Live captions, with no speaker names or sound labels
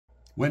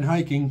Went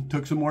hiking,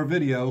 took some more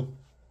video.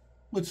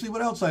 Let's see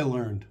what else I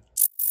learned.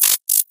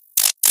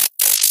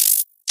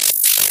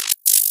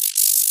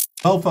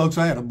 Well, folks,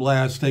 I had a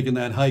blast taking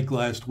that hike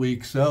last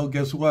week, so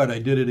guess what? I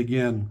did it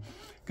again.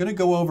 Going to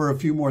go over a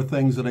few more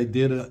things that I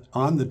did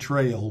on the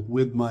trail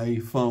with my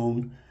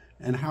phone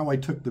and how I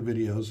took the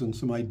videos and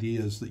some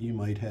ideas that you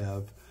might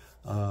have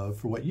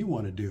for what you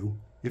want to do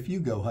if you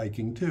go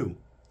hiking too.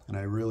 And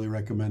I really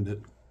recommend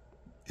it.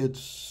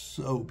 It's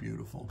so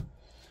beautiful.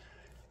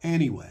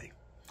 Anyway,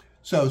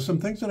 so some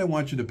things that I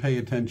want you to pay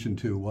attention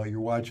to while you're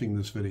watching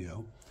this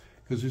video,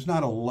 because there's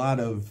not a lot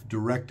of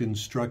direct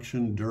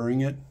instruction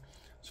during it,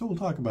 so we'll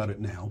talk about it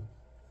now.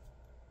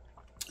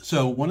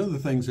 So one of the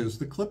things is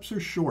the clips are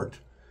short,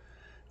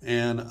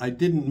 and I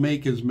didn't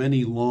make as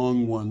many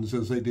long ones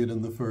as I did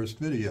in the first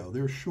video.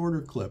 They're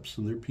shorter clips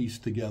and they're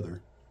pieced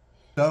together.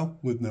 So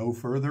with no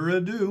further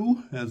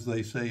ado, as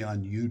they say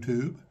on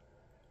YouTube,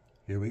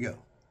 here we go.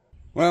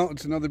 Well,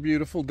 it's another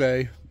beautiful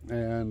day,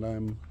 and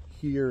I'm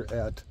here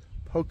at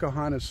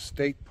Pocahontas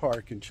State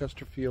Park in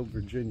Chesterfield,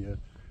 Virginia,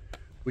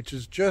 which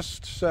is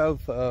just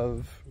south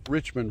of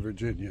Richmond,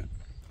 Virginia.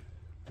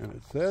 And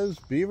it says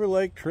Beaver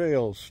Lake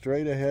Trails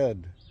straight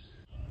ahead.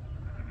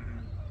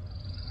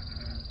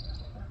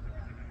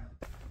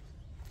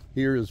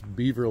 Here is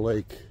Beaver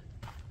Lake.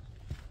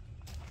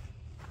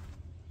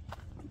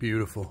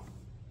 Beautiful.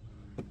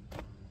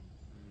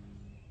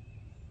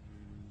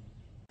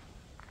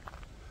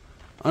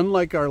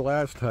 Unlike our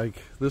last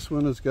hike, this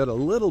one has got a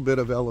little bit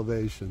of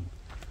elevation.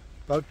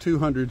 About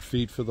 200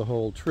 feet for the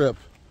whole trip.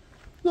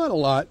 Not a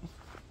lot,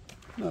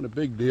 not a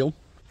big deal.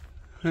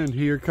 And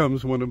here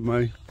comes one of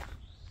my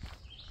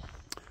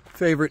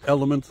favorite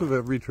elements of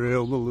every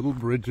trail, the little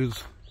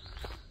bridges.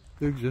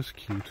 They're just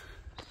cute.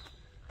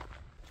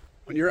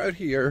 When you're out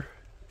here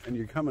and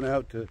you're coming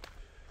out to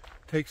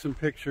take some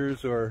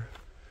pictures or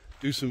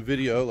do some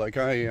video like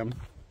I am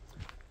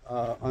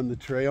on the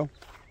trail,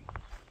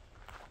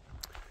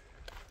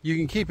 you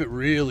can keep it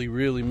really,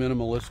 really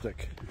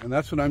minimalistic. And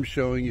that's what I'm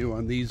showing you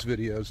on these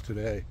videos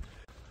today.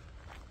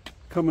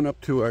 Coming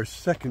up to our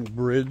second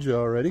bridge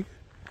already.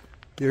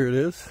 Here it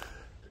is.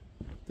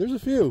 There's a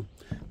few.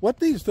 What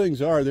these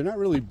things are, they're not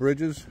really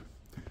bridges.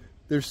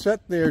 They're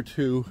set there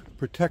to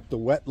protect the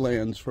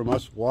wetlands from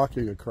us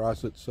walking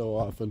across it so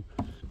often.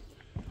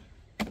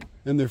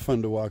 And they're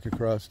fun to walk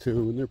across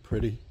too, and they're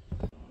pretty.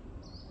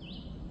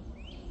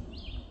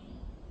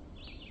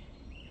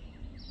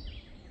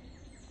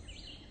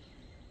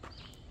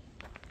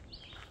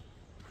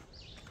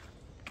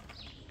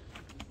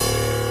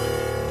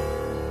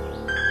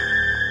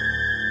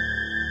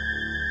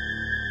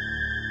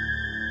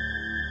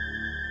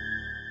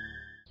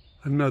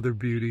 Another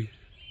beauty.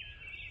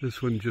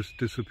 This one just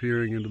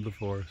disappearing into the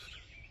forest.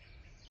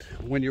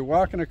 When you're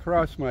walking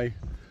across my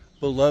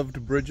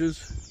beloved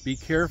bridges, be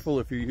careful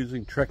if you're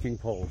using trekking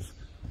poles.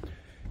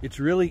 It's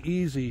really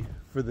easy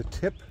for the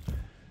tip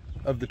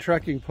of the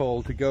trekking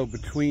pole to go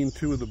between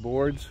two of the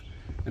boards,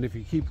 and if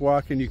you keep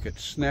walking you could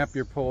snap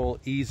your pole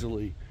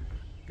easily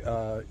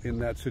in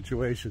that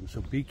situation.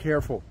 So be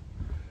careful.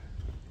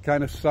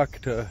 Kind of suck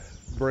to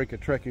break a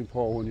trekking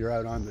pole when you're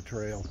out on the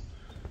trail.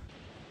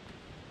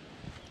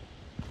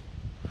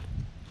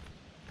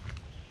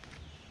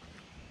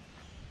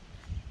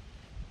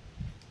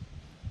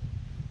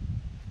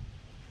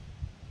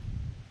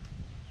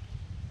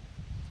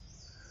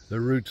 The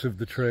roots of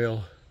the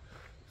trail.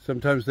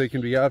 Sometimes they can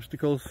be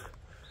obstacles,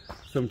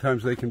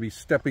 sometimes they can be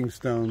stepping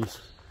stones,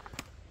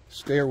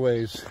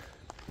 stairways.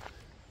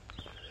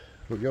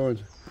 We're going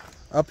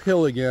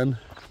uphill again.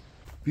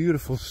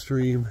 Beautiful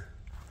stream.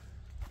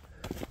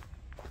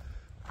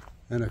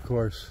 And of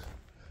course,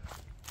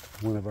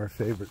 one of our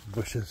favorite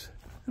bushes.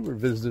 And we're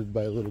visited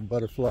by a little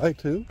butterfly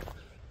too.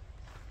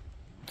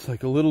 It's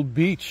like a little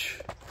beach.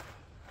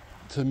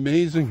 It's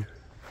amazing.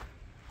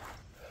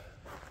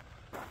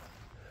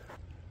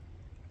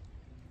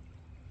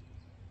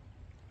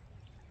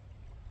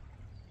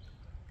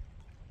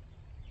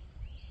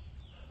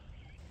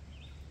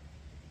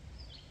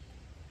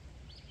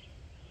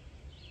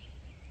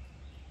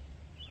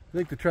 I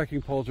think the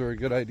trekking poles are a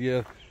good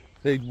idea.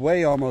 They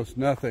weigh almost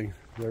nothing.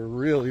 They're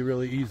really,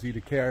 really easy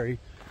to carry.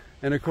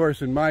 And of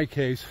course, in my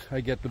case,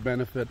 I get the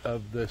benefit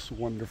of this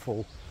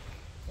wonderful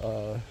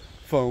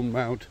phone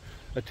mount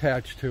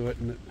attached to it,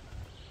 and it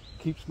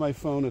keeps my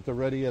phone at the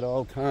ready at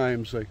all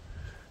times. I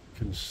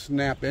can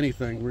snap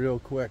anything real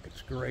quick.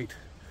 It's great.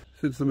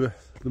 Since the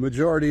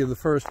majority of the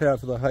first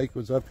half of the hike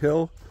was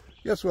uphill,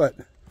 guess what?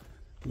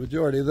 The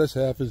majority of this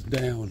half is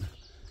down.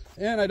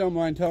 And I don't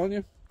mind telling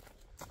you,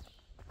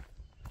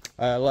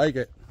 I like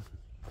it.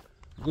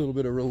 A little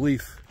bit of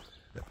relief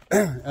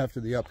after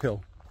the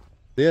uphill.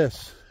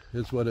 This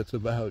is what it's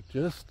about.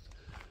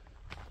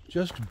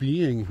 Just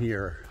being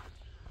here.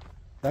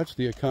 That's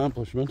the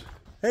accomplishment.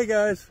 Hey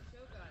guys.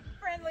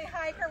 Friendly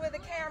hiker with a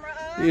camera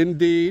on.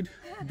 Indeed.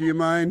 Do you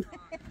mind?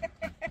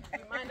 Do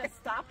you mind us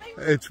stopping?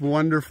 It's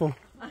wonderful.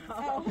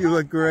 Oh. You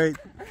look great.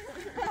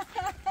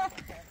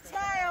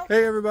 Smile.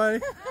 Hey everybody.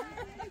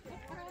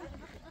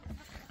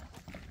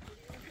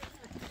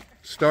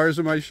 Stars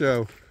of my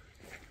show.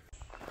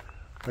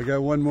 I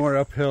got one more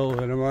uphill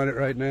and I'm on it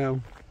right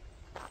now.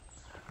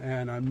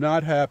 And I'm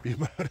not happy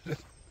about it.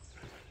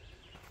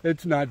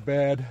 It's not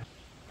bad.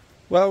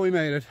 Well, we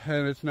made it,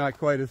 and it's not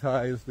quite as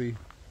high as the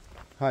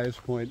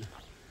highest point.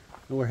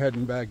 And we're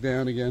heading back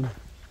down again.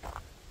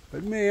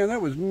 But man,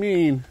 that was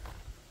mean.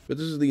 But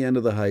this is the end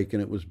of the hike,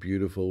 and it was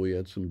beautiful. We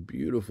had some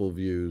beautiful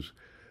views.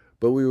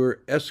 But we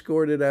were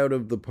escorted out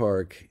of the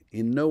park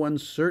in no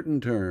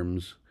uncertain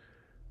terms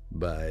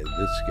by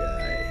this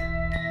guy.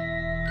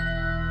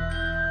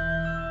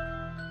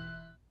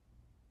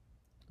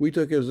 We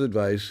took his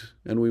advice,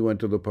 and we went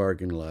to the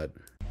parking lot.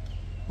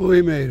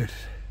 We made it.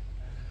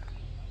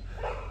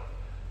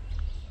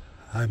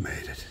 I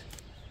made it.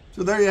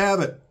 So there you have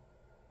it.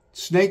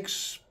 Snakes,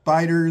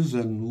 spiders,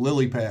 and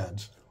lily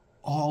pads,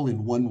 all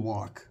in one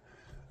walk.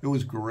 It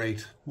was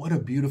great. What a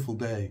beautiful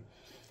day.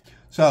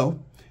 So,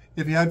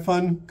 if you had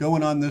fun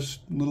going on this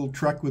little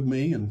trek with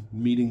me and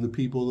meeting the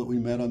people that we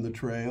met on the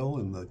trail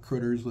and the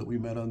critters that we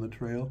met on the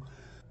trail,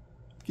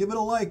 give it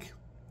a like.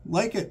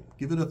 Like it,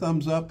 give it a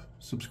thumbs up,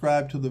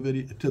 subscribe to the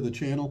video, to the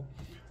channel.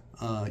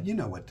 You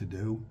know what to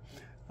do.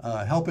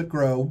 Help it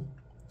grow,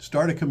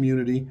 start a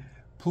community.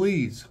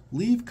 Please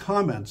leave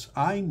comments.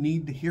 I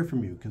need to hear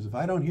from you, because if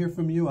I don't hear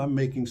from you, I'm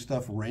making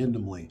stuff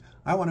randomly.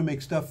 I want to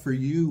make stuff for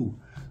you.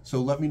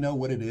 So let me know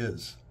what it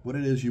is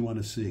you want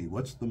to see.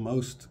 What's the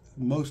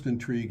most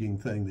intriguing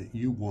thing that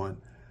you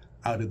want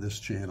out of this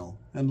channel?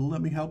 And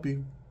let me help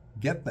you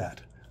get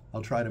that.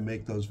 I'll try to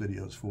make those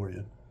videos for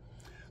you.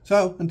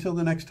 So, until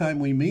the next time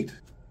we meet,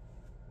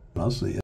 I'll see you.